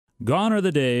Gone are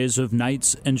the days of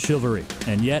knights and chivalry,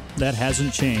 and yet that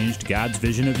hasn't changed God's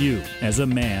vision of you as a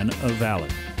man of valor.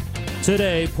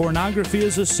 Today, pornography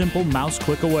is a simple mouse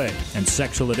click away, and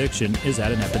sexual addiction is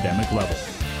at an epidemic level.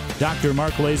 Dr.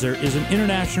 Mark Laser is an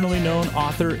internationally known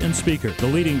author and speaker, the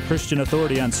leading Christian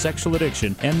authority on sexual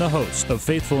addiction, and the host of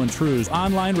Faithful and True's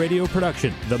online radio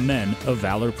production, the Men of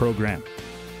Valor program.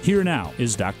 Here now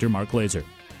is Dr. Mark Laser.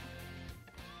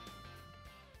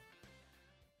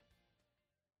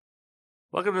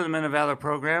 Welcome to the Men of Valor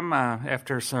program.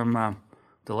 After some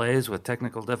delays with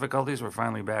technical difficulties, we're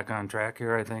finally back on track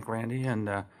here, I think, Randy, and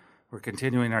we're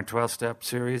continuing our 12-step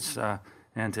series,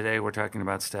 and today we're talking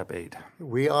about Step 8.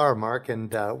 We are, Mark,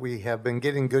 and we have been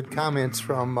getting good comments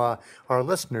from our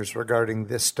listeners regarding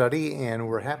this study, and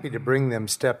we're happy to bring them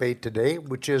Step 8 today,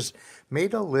 which is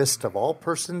made a list of all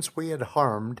persons we had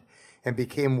harmed and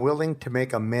became willing to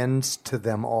make amends to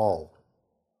them all.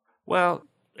 Well,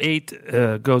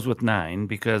 8 goes with 9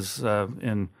 because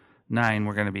in 9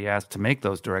 we're going to be asked to make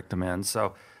those direct amends.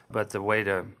 But the way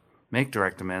to make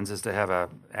direct amends is to have an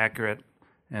accurate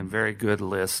and very good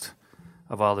list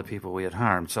of all the people we had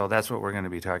harmed. So that's what we're going to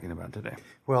be talking about today.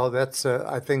 Well, that's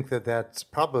I think that's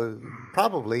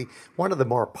probably one of the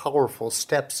more powerful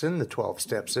steps in the 12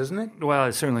 steps, isn't it? Well,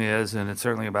 it certainly is, and it's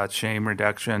certainly about shame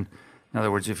reduction. In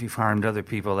other words, if you've harmed other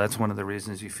people, that's one of the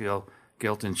reasons you feel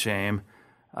guilt and shame.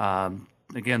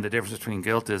 Again, the difference between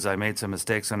guilt is I made some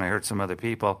mistakes and I hurt some other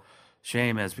people.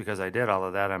 Shame is because I did all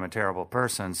of that, I'm a terrible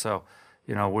person. So,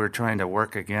 we're trying to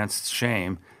work against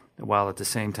shame while at the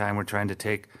same time we're trying to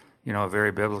take, a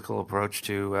very biblical approach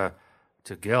to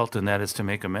guilt, and that is to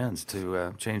make amends,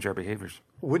 to change our behaviors.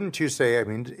 Wouldn't you say,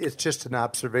 it's just an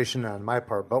observation on my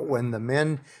part, but when the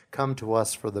men come to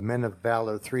us for the Men of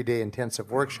Valor 3-day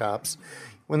intensive workshops,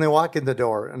 when they walk in the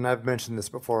door, and I've mentioned this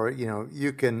before,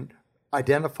 you can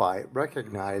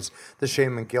recognize the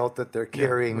shame and guilt that they're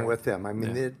carrying with them.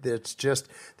 It's just,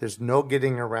 there's no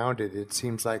getting around it. It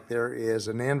seems like there is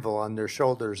an anvil on their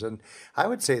shoulders. And I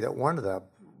would say that one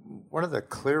of the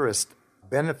clearest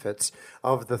benefits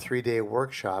of the 3-day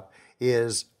workshop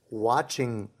is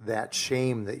watching that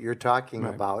shame that you're talking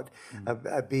about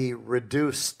be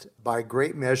reduced by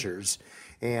great measures.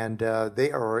 And they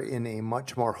are in a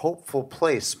much more hopeful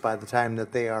place by the time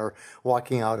that they are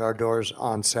walking out our doors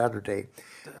on Saturday.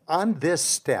 On this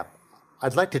step,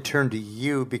 I'd like to turn to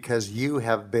you because you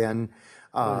have been...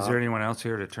 is there anyone else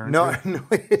here to turn to? No,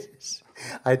 it is.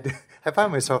 I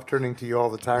find myself turning to you all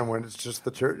the time when it's just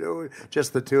the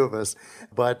two of us.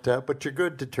 But you're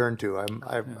good to turn to.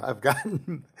 I've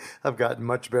gotten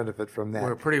much benefit from that.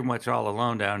 We're pretty much all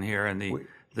alone down here in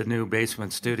the new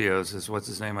basement studios, is what's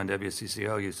his name on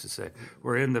WCCO used to say.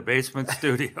 We're in the basement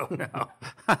studio now.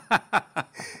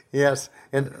 Yes,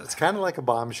 and it's kind of like a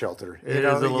bomb shelter. It is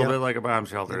a little bit like a bomb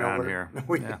shelter down here.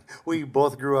 We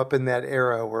both grew up in that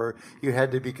era where you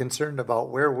had to be concerned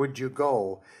about where would you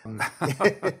go.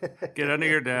 Get under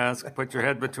your desk, put your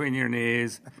head between your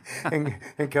knees. and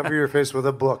cover your face with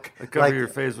a book. Cover your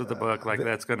face with a book, like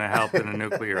that's going to help in a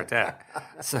nuclear attack.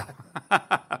 So,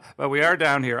 but we are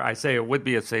down here. I say it would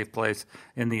be a safe place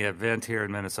in the event here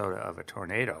in Minnesota of a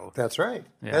tornado. That's right.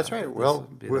 Yeah, that's right. Well,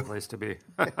 be the place to be.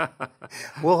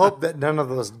 We'll hope that none of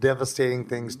those devastating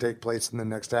things take place in the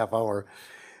next half hour.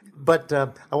 But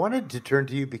I wanted to turn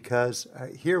to you because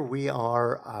here we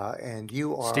are, and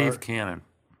you are... Steve Cannon.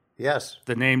 Yes.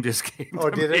 The name just came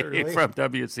did it really? From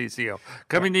WCCO.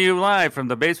 Coming to you live from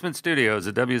the basement studios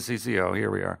at WCCO. Here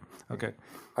we are. Okay.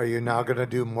 Are you now going to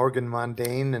do Morgan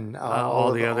Mondane and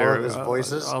all of his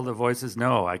voices? All the voices?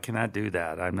 No, I cannot do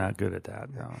that. I'm not good at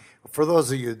that. No. For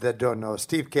those of you that don't know,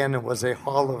 Steve Cannon was a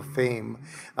Hall of Fame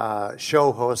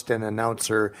show host and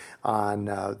announcer on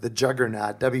the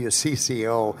juggernaut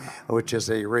WCCO, which is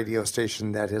a radio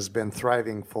station that has been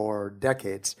thriving for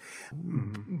decades.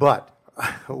 But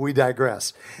we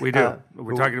digress. We do.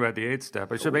 We're talking about the 8th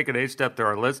step. I should make an 8th step to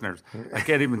our listeners. I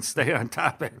can't even stay on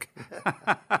topic.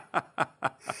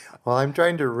 Well, I'm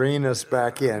trying to rein us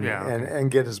back in and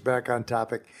get us back on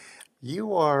topic.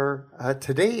 You are,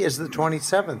 today is the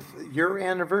 27th. Your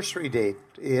anniversary date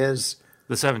is...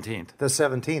 The 17th. The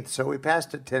 17th. So we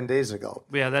passed it 10 days ago.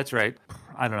 Yeah, that's right.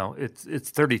 I don't know. It's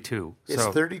 32. It's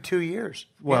 32 years.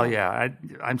 Well,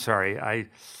 I'm sorry.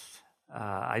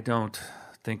 I don't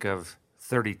think of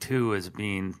 32 as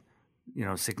being,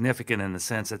 significant in the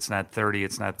sense it's not 30,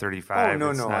 it's not 35.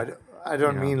 Oh, no. I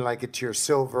don't mean like it's your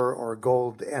silver or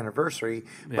gold anniversary,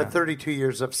 but 32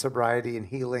 years of sobriety and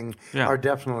healing are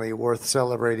definitely worth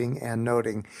celebrating and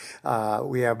noting.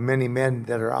 We have many men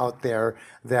that are out there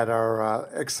that are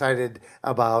excited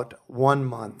about 1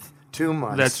 month, 2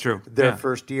 months. That's true. Their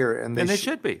first year, and they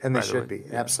should be. and they by the should way. be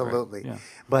Yeah, absolutely. right. Yeah.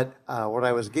 But what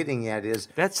I was getting at is,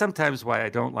 That's sometimes why I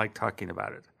don't like talking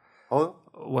about it. oh,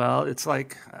 Well, it's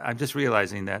like I'm just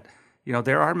realizing that,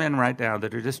 there are men right now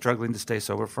that are just struggling to stay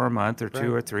sober for a month or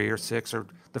two or three or six or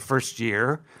the first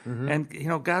year. Mm-hmm.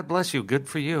 And, God bless you. Good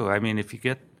for you. I mean, if you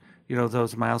get,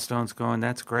 those milestones going,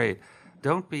 that's great.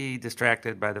 Don't be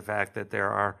distracted by the fact that there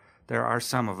are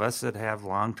some of us that have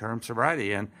long-term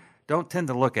sobriety, and don't tend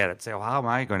to look at it and say, well, how am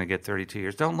I going to get 32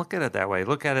 years? Don't look at it that way.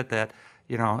 Look at it that,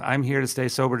 I'm here to stay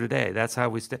sober today. That's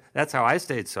how that's how I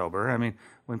stayed sober. I mean,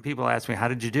 when people ask me, how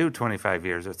did you do 25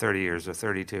 years or 30 years or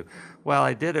 32? Well,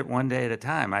 I did it one day at a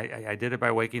time. I did it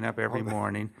by waking up every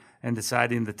morning and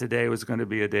deciding that today was going to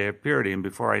be a day of purity. And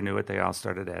before I knew it, they all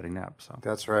started adding up. So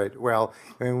that's right. Well,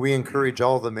 we encourage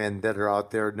all the men that are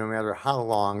out there, no matter how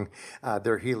long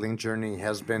their healing journey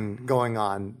has been going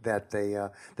on, that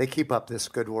they keep up this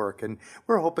good work. And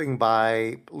we're hoping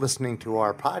by listening to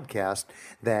our podcast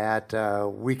that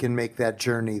we can make that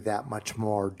journey that much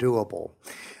more doable.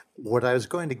 What I was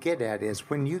going to get at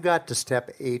is, when you got to step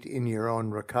 8 in your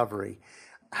own recovery,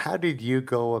 how did you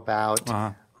go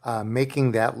about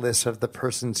making that list of the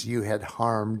persons you had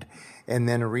harmed, and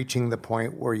then reaching the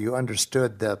point where you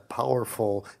understood the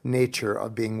powerful nature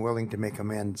of being willing to make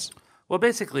amends? Well,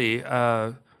 basically,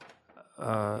 I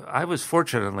was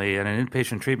fortunately in an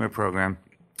inpatient treatment program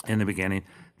in the beginning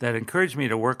that encouraged me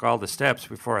to work all the steps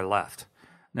before I left.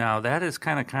 Now, that is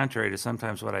kind of contrary to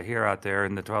sometimes what I hear out there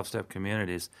in the 12-step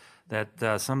communities,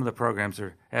 that some of the programs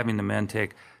are having the men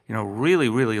take, really,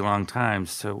 really long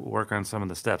times to work on some of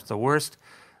the steps. The worst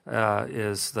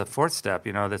is the 4th step.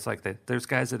 That's like there's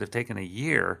guys that have taken a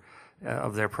year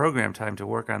of their program time to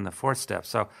work on the 4th step.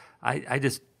 So I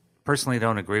just personally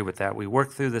don't agree with that. We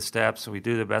work through the steps. We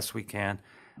do the best we can.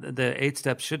 The 8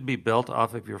 steps should be built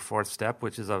off of your 4th step,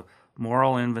 which is a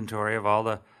moral inventory of all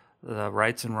the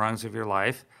rights and wrongs of your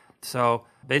life. So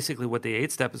basically what the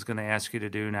 8th step is going to ask you to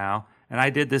do now, and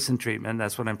I did this in treatment,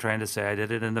 that's what I'm trying to say. I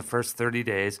did it in the first 30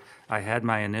 days. I had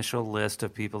my initial list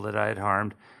of people that I had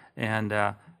harmed, and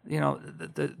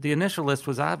the initial list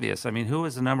was obvious. I mean, who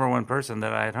was the number one person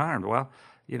that I had harmed? Well,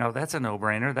 that's a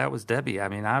no-brainer. That was Debbie. I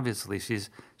mean, obviously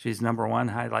she's number one,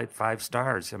 highlight 5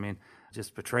 stars. I mean,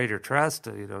 just betrayed her trust,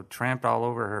 tramped all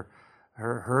over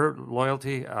her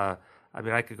loyalty. I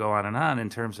mean, I could go on in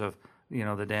terms of,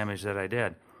 the damage that I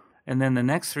did. And then the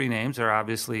next 3 names are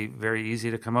obviously very easy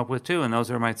to come up with too, and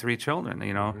those are my 3 children.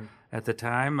 Mm-hmm. At the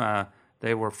time,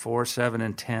 they were 4, 7,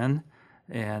 and 10,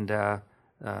 and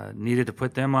needed to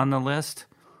put them on the list.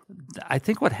 I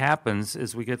think what happens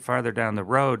is we get farther down the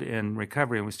road in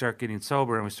recovery and we start getting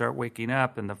sober and we start waking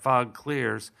up and the fog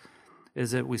clears,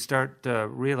 is that we start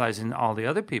realizing all the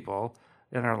other people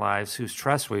in our lives whose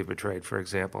trust we've betrayed, for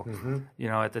example. Mm-hmm.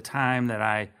 At the time that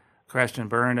I crashed and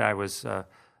burned, I was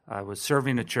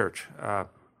serving a church.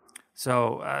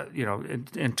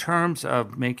 In terms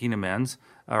of making amends,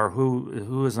 or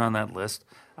who is on that list,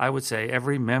 I would say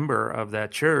every member of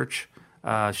that church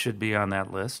should be on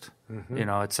that list,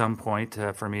 at some point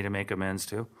for me to make amends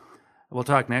to. We'll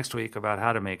talk next week about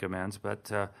how to make amends,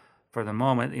 but for the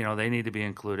moment, they need to be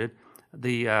included.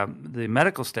 The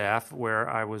medical staff, where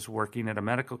I was working at a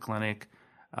medical clinic,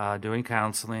 doing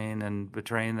counseling and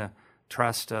betraying the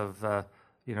trust of the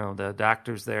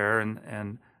doctors there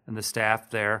and the staff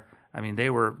there. I mean, they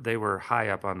were high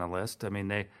up on the list. I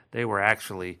mean, they were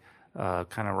actually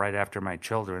kind of right after my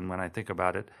children when I think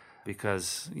about it,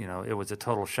 because it was a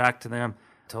total shock to them,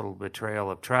 total betrayal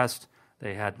of trust.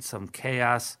 They had some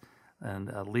chaos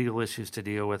and legal issues to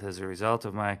deal with as a result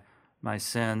of my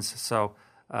sins. So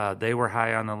they were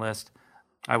high on the list.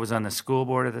 I was on the school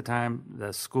board at the time.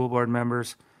 The school board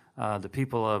members, the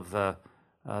people of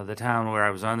the town where I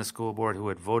was on the school board who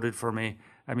had voted for me.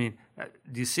 I mean,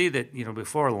 do you see that,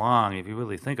 before long, if you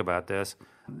really think about this,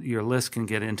 your list can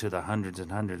get into the hundreds and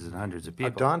hundreds and hundreds of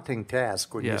people. A daunting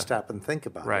task when you stop and think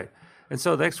about it. Right. And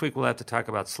so next week we'll have to talk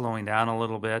about slowing down a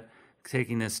little bit,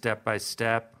 taking this step by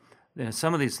step.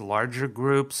 Some of these larger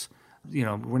groups,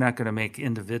 we're not going to make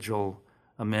individual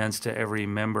amends to every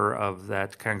member of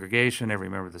that congregation, every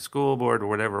member of the school board, or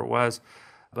whatever it was.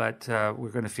 But we're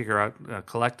going to figure out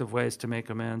collective ways to make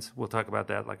amends. We'll talk about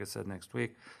that, like I said, next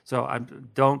week. So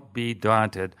don't be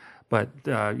daunted. But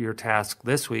your task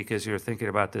this week, as you're thinking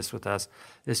about this with us,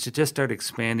 is to just start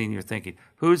expanding your thinking.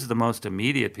 Who's the most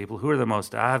immediate people? Who are the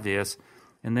most obvious?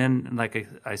 And then, like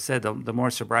I said, the more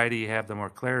sobriety you have, the more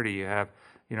clarity you have.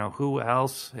 Who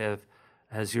else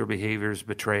has your behaviors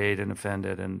betrayed and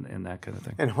offended and that kind of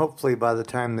thing. And hopefully by the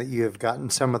time that you have gotten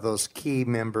some of those key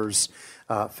members,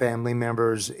 family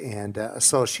members and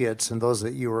associates and those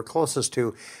that you were closest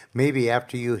to, maybe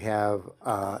after you have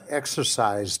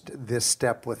exercised this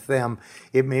step with them,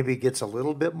 it maybe gets a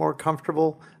little bit more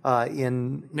comfortable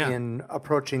in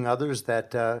approaching others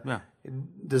that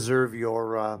deserve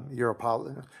your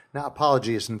apology. Now,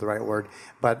 apology isn't the right word,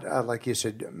 but like you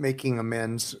said, making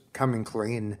amends, coming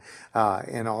clean,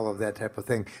 and all of that type of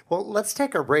thing. Well, let's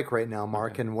take a break right now,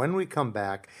 Mark, and when we come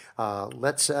back,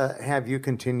 let's have you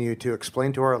continue to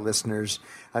explain to our listeners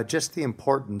just the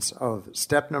importance of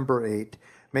step number 8,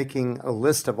 making a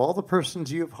list of all the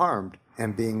persons you've harmed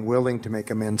and being willing to make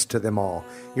amends to them all.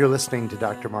 You're listening to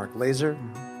Dr. Mark Laser,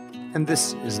 and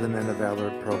this is the Men of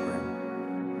Valor program.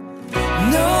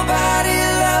 Nobody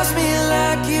loves me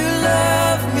like you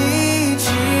love me,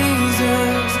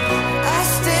 Jesus. I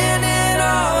stand in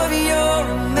awe of your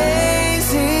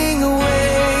amazing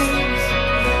ways.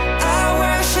 I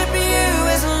worship you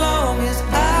as long as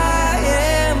I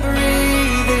am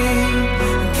breathing.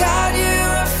 God, you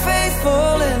are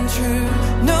faithful and true.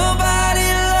 Nobody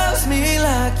loves me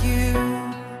like you.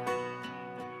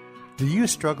 Do you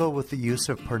struggle with the use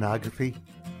of pornography?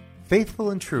 Faithful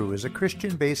and True is a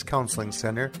Christian-based counseling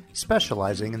center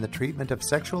specializing in the treatment of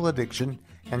sexual addiction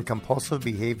and compulsive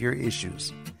behavior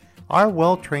issues. Our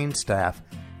well-trained staff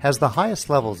has the highest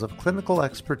levels of clinical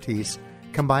expertise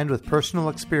combined with personal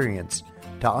experience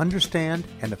to understand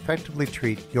and effectively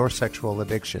treat your sexual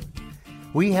addiction.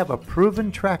 We have a proven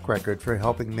track record for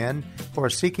helping men who are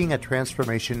seeking a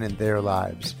transformation in their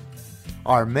lives.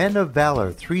 Our Men of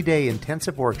Valor 3-day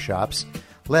intensive workshops,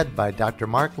 led by Dr.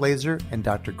 Mark Laser and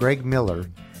Dr. Greg Miller,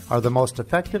 are the most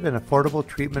effective and affordable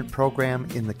treatment program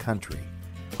in the country.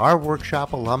 Our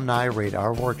workshop alumni rate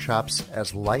our workshops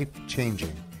as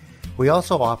life-changing. We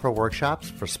also offer workshops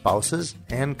for spouses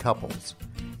and couples.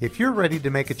 If you're ready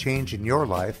to make a change in your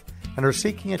life and are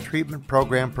seeking a treatment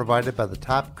program provided by the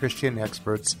top Christian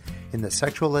experts in the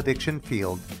sexual addiction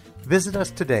field, visit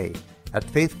us today at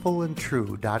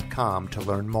faithfulandtrue.com to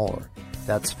learn more.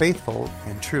 That's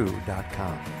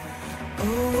faithfulandtrue.com.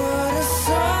 Oh, what a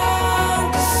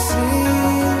song to sing.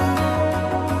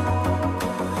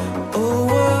 Oh,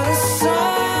 what a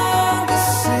song to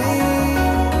sing.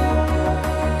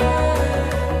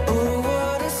 Oh,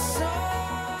 what a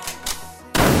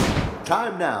song.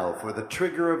 Time now for the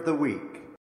Trigger of the Week.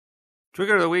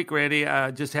 Trigger of the week, Randy,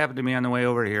 just happened to me on the way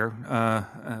over here,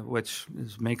 which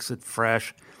makes it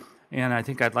fresh. And I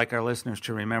think I'd like our listeners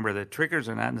to remember that triggers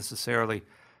are not necessarily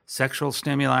sexual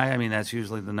stimuli. I mean, that's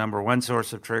usually the number one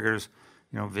source of triggers,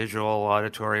 visual,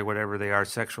 auditory, whatever they are,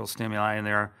 sexual stimuli. And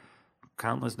there are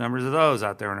countless numbers of those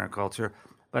out there in our culture.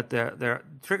 But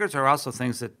triggers are also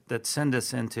things that send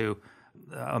us into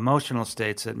emotional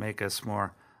states that make us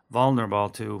more vulnerable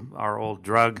to our old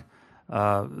drug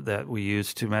that we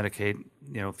use to medicate,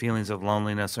 feelings of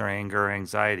loneliness or anger or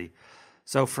anxiety.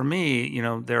 So for me,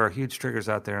 there are huge triggers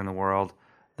out there in the world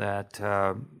that,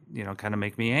 kind of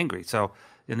make me angry. So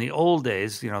in the old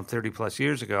days, 30 plus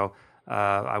years ago,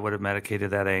 I would have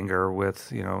medicated that anger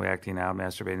with, acting out,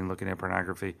 masturbating, looking at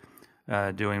pornography,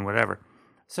 doing whatever.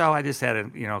 So I just had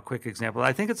a quick example.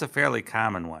 I think it's a fairly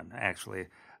common one, actually.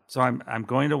 So I'm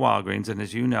going to Walgreens, and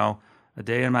as you know, a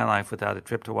day in my life without a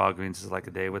trip to Walgreens is like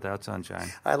a day without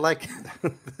sunshine. I like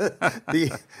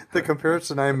the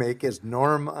comparison I make is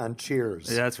Norm on Cheers.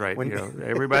 That's right.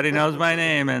 Everybody knows my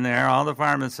name in there, all the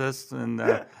pharmacists and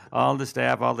all the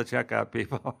staff, all the checkout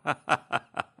people.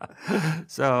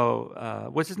 So,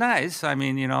 which is nice. I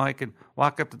mean, I could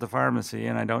walk up to the pharmacy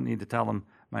and I don't need to tell them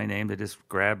my name. They just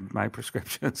grab my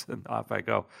prescriptions and off I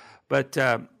go. But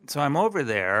so I'm over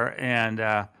there,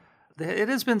 and it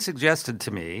has been suggested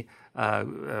to me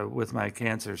with my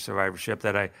cancer survivorship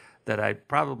that I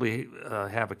probably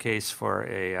have a case for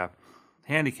a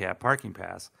handicap parking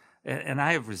pass, and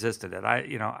I have resisted it.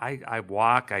 I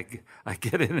walk, I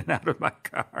get in and out of my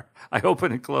car, I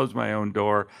open and close my own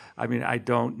door. I mean, I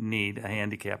don't need a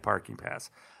handicap parking pass.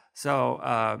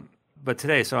 So, but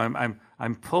today, so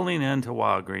I'm pulling into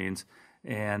Walgreens.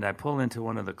 And I pull into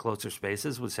one of the closer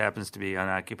spaces, which happens to be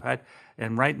unoccupied,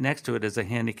 and right next to it is a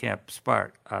handicap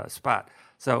spot.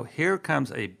 So here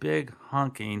comes a big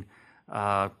honking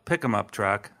pickup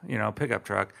truck,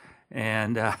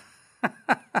 and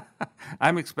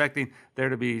I'm expecting there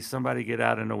to be somebody get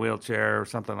out in a wheelchair or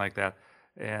something like that,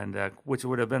 and which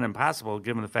would have been impossible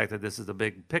given the fact that this is a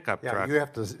big pickup truck. Yeah, you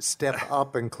have to step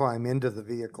up and climb into the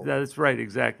vehicle. That's right,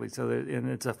 exactly. So, and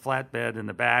it's a flatbed in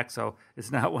the back, so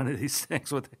it's not one of these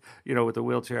things with the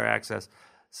wheelchair access.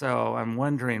 So I'm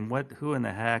wondering who in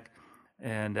the heck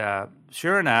And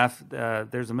sure enough,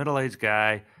 there's a middle-aged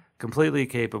guy, completely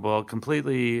capable,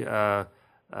 completely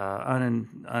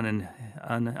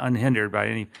unhindered by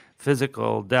any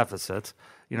physical deficits,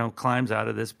 climbs out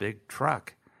of this big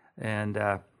truck. And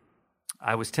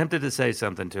I was tempted to say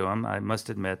something to him, I must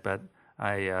admit, but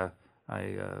I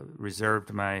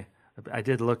reserved I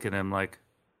did look at him like,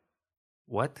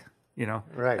 what?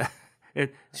 Right.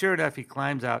 Sure enough, he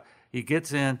climbs out, he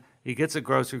gets in, he gets a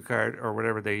grocery cart or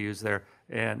whatever they use there,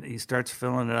 and he starts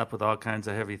filling it up with all kinds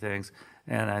of heavy things.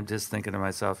 And I'm just thinking to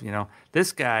myself,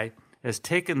 this guy has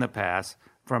taken the pass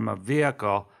from a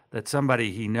vehicle that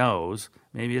somebody he knows,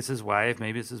 maybe it's his wife,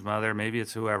 maybe it's his mother, maybe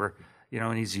it's whoever,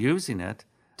 and he's using it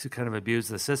to kind of abuse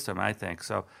the system, I think.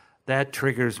 So that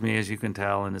triggers me, as you can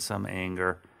tell, into some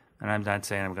anger. And I'm not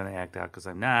saying I'm going to act out because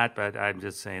I'm not, but I'm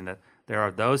just saying that there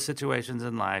are those situations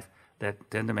in life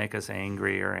that tend to make us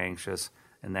angry or anxious,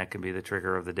 and that can be the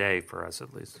trigger of the day for us,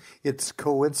 at least. It's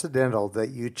coincidental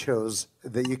that you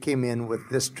came in with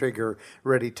this trigger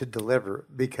ready to deliver,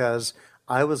 because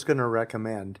I was going to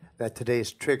recommend that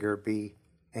today's trigger be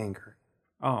anger.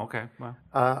 Oh, okay. Well,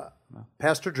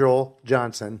 Pastor Joel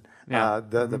Johnson, Yeah.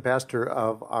 The pastor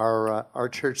of our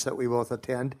church that we both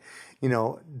attend,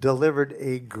 delivered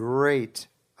a great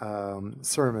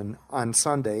sermon on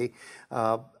Sunday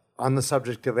on the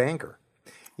subject of anger.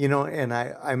 And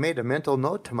I made a mental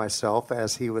note to myself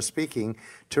as he was speaking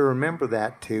to remember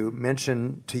that, to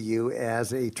mention to you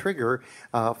as a trigger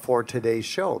for today's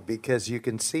show, because you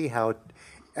can see how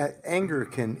anger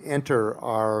can enter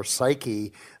our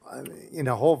psyche in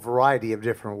a whole variety of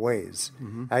different ways.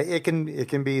 Mm-hmm. It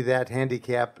can be that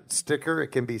handicap sticker. It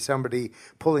can be somebody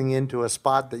pulling into a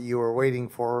spot that you were waiting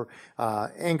for.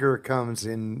 Anger comes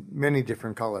in many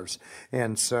different colors.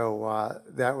 And so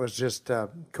that was just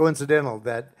coincidental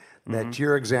that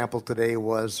your example today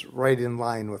was right in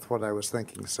line with what I was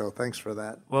thinking. So thanks for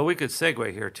that. Well, we could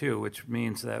segue here, too, which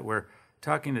means that we're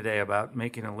talking today about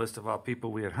making a list of all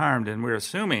people we had harmed, and we're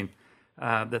assuming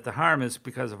that the harm is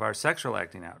because of our sexual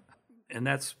acting out. And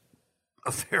that's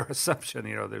a fair assumption.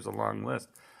 There's a long list.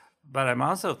 But I'm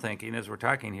also thinking, as we're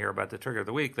talking here about the trigger of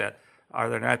the week, that are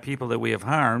there not people that we have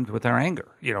harmed with our anger,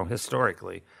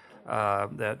 historically,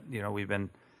 that, we've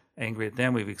been angry at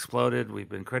them, we've exploded, we've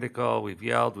been critical, we've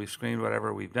yelled, we've screamed,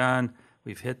 whatever we've done,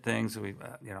 we've hit things.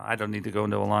 I don't need to go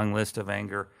into a long list of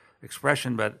anger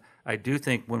expression, but I do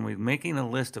think when we're making a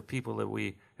list of people that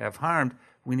we have harmed,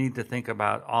 we need to think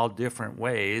about all different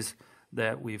ways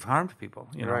that we've harmed people.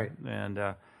 Right.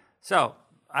 And so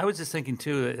I was just thinking,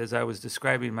 too, as I was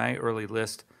describing my early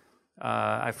list,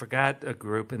 I forgot a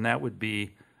group, and that would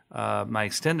be my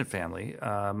extended family,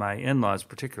 my in-laws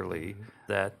particularly,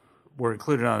 that were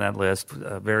included on that list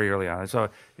very early on. So,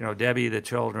 Debbie, the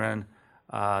children,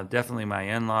 definitely my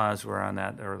in-laws were on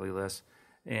that early list.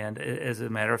 And as a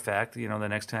matter of fact, the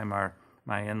next time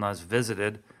my in-laws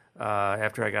visited,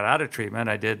 after I got out of treatment,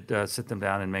 I did sit them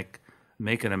down and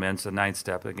make an amends, the ninth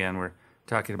step. Again, we're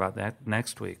talking about that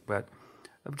next week. But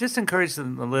I've just encouraged the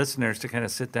listeners to kind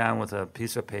of sit down with a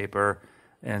piece of paper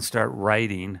and start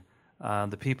writing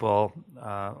the people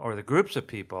or the groups of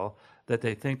people that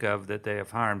they think of that they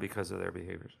have harmed because of their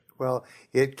behaviors. Well,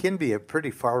 it can be a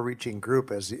pretty far-reaching group,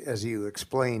 as you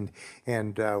explained,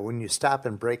 and when you stop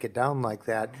and break it down like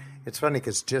that, it's funny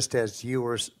because just as you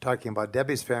were talking about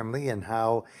Debbie's family and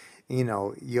how,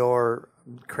 your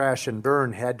crash and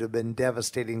burn had to have been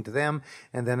devastating to them,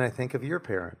 and then I think of your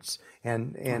parents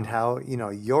and how,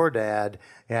 your dad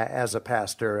as a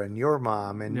pastor and your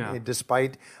mom, and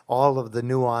despite all of the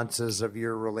nuances of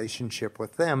your relationship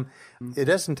with them, it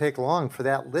doesn't take long for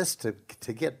that list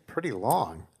to get pretty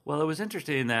long. Well, it was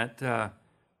interesting that,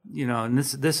 and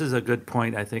this is a good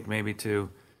point, I think, maybe to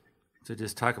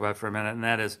just talk about for a minute, and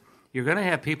that is you're going to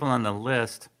have people on the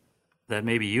list that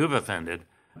maybe you've offended,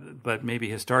 but maybe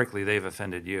historically they've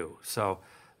offended you. So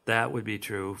that would be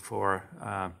true for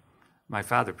my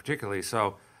father particularly.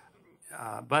 So,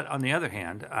 but on the other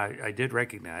hand, I did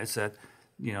recognize that,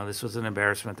 this was an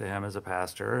embarrassment to him as a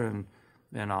pastor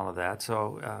and all of that.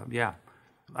 So,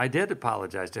 I did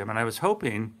apologize to him, and I was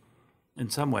hoping in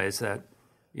some ways that,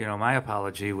 my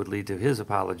apology would lead to his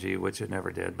apology, which it never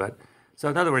did. But so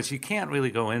in other words, you can't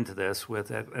really go into this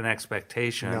with an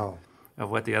expectation of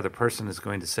what the other person is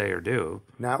going to say or do.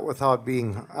 Not without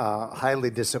being highly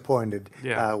disappointed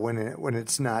when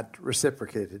it's not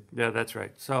reciprocated. Yeah, that's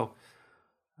right. So,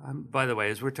 by the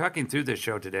way, as we're talking through this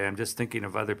show today, I'm just thinking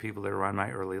of other people that are on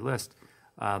my early list.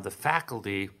 The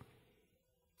faculty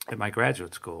at my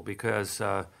graduate school, because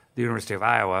the University of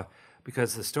Iowa,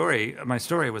 because my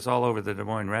story was all over the Des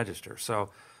Moines Register. So,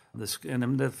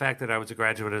 and the fact that I was a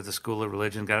graduate of the School of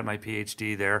Religion, got my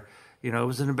PhD there, it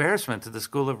was an embarrassment to the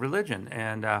School of Religion.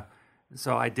 And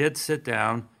so I did sit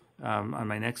down on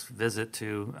my next visit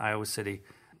to Iowa City.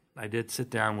 I did sit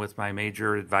down with my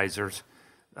major advisors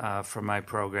from my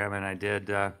program, and I did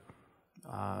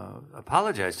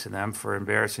apologize to them for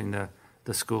embarrassing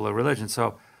the School of Religion.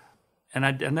 So, and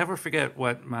I'll never forget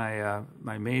what my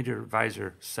major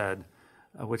advisor said,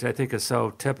 which I think is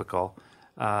so typical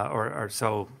or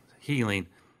so healing.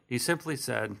 He simply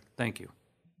said, "Thank you."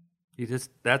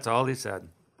 That's all he said.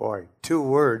 Boy, 2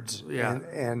 words, Yeah.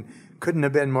 and couldn't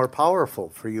have been more powerful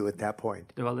for you at that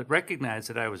point. Well, it recognized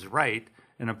that I was right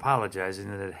in apologizing,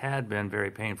 that it had been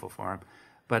very painful for him,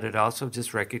 but it also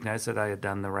just recognized that I had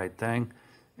done the right thing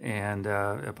and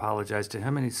apologized to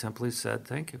him, and he simply said,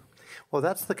 "Thank you." Well,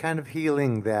 that's the kind of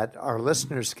healing that our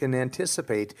listeners can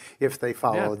anticipate if they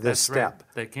follow this that's step.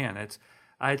 Right. They can.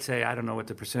 I'd say, I don't know what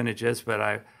the percentage is, but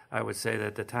I would say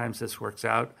that the times this works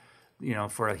out,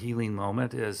 for a healing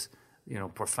moment is,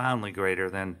 profoundly greater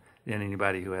than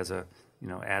anybody who has a,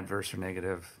 adverse or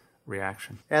negative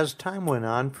reaction. As time went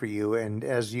on for you, and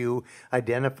as you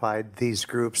identified these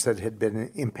groups that had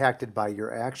been impacted by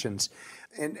your actions,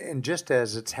 and just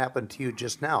as it's happened to you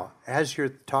just now, as you're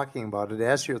talking about it,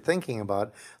 as you're thinking about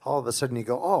it, all of a sudden you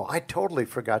go, "Oh, I totally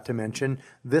forgot to mention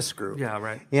this group." Yeah,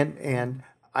 right. And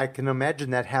I can imagine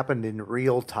that happened in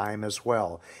real time as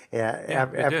well.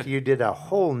 After you did a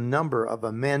whole number of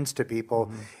amends to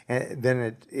people, and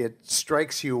then it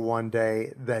strikes you one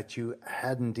day that you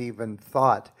hadn't even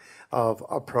thought of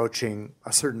approaching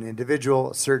a certain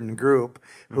individual, a certain group,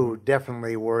 who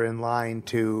definitely were in line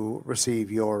to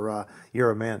receive your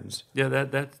amends. Yeah,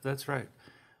 that's right.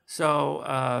 So,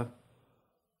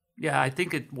 I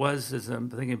think it was, as I'm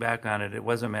thinking back on it, it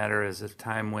was a matter as if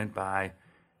time went by,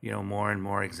 more and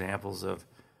more examples of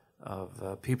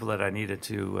people that I needed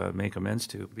to make amends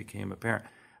to became apparent.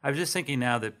 I was just thinking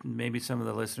now that maybe some of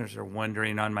the listeners are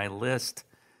wondering on my list,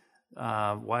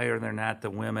 why are there not the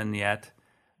women yet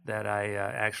that I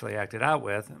actually acted out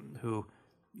with, who,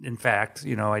 in fact,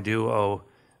 I do owe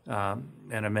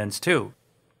an amends to.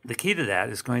 The key to that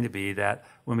is going to be that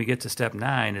when we get to step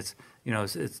 9, it's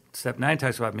step 9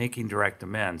 talks about making direct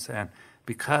amends, and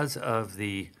because of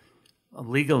the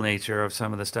legal nature of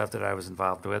some of the stuff that I was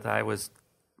involved with, I was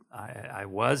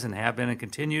and have been and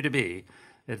continue to be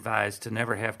advised to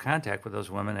never have contact with those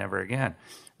women ever again.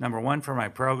 Number 1, for my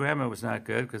program, it was not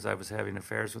good because I was having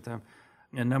affairs with them.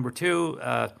 And number 2,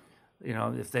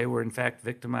 if they were in fact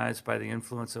victimized by the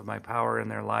influence of my power in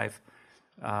their life,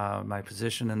 my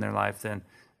position in their life, then,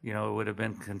 it would have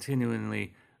been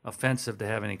continually offensive to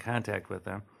have any contact with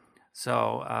them.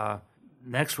 So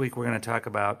next week we're going to talk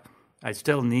about, I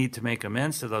still need to make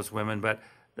amends to those women, but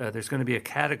there's going to be a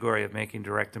category of making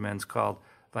direct amends called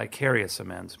vicarious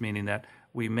amends, meaning that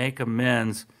we make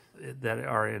amends that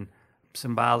are in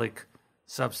symbolic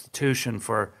substitution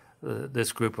for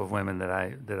this group of women that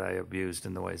I abused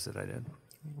in the ways that I did.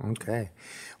 Okay,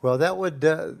 well, that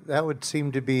would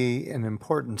seem to be an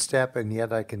important step, and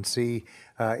yet I can see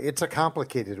it's a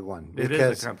complicated one. It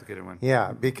is a complicated one.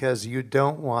 Yeah, because you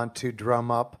don't want to drum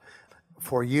up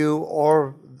for you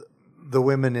or the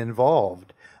women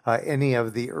involved any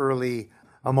of the early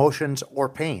emotions or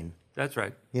pain. That's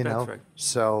right. That's right.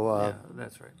 So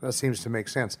that's right. That seems to make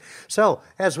sense. So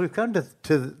as we've come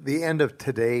to the end of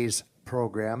today's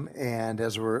program, and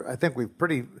as I think we've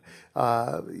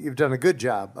you've done a good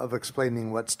job of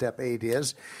explaining what step 8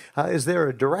 is. Is there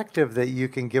a directive that you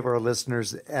can give our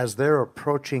listeners as they're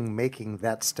approaching making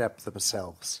that step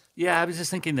themselves? Yeah, I was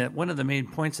just thinking that one of the main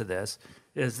points of this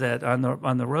is that on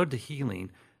the road to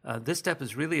healing, this step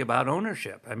is really about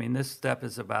ownership. I mean, this step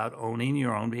is about owning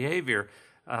your own behavior.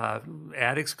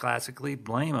 Addicts classically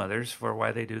blame others for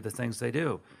why they do the things they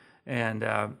do. And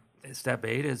step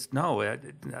 8 is, no,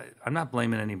 I'm not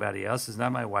blaming anybody else. It's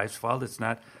not my wife's fault. It's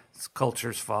not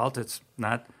culture's fault. It's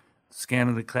not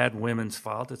scantily clad women's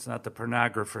fault. It's not the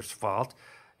pornographer's fault.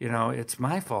 It's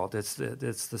my fault. It's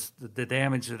the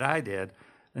damage that I did.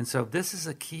 And so this is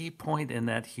a key point in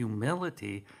that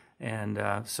humility and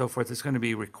so forth is going to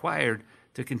be required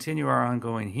to continue our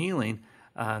ongoing healing,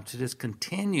 to just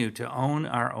continue to own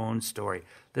our own story.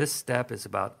 This step is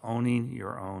about owning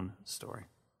your own story.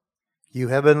 You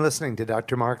have been listening to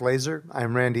Dr. Mark Laser.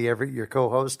 I'm Randy Everett, your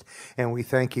co-host, and we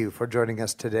thank you for joining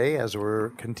us today as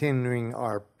we're continuing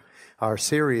our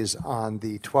series on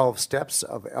the 12 steps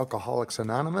of Alcoholics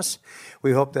Anonymous.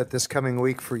 We hope that this coming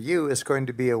week for you is going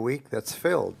to be a week that's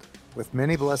filled with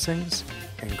many blessings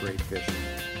and great vision.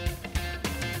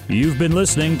 You've been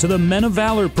listening to the Men of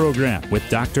Valor program with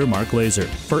Dr. Mark Laser.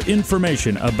 For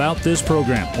information about this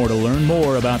program or to learn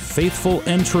more about Faithful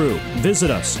and True, visit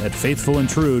us at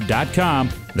faithfulandtrue.com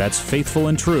That's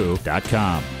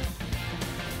faithfulandtrue.com.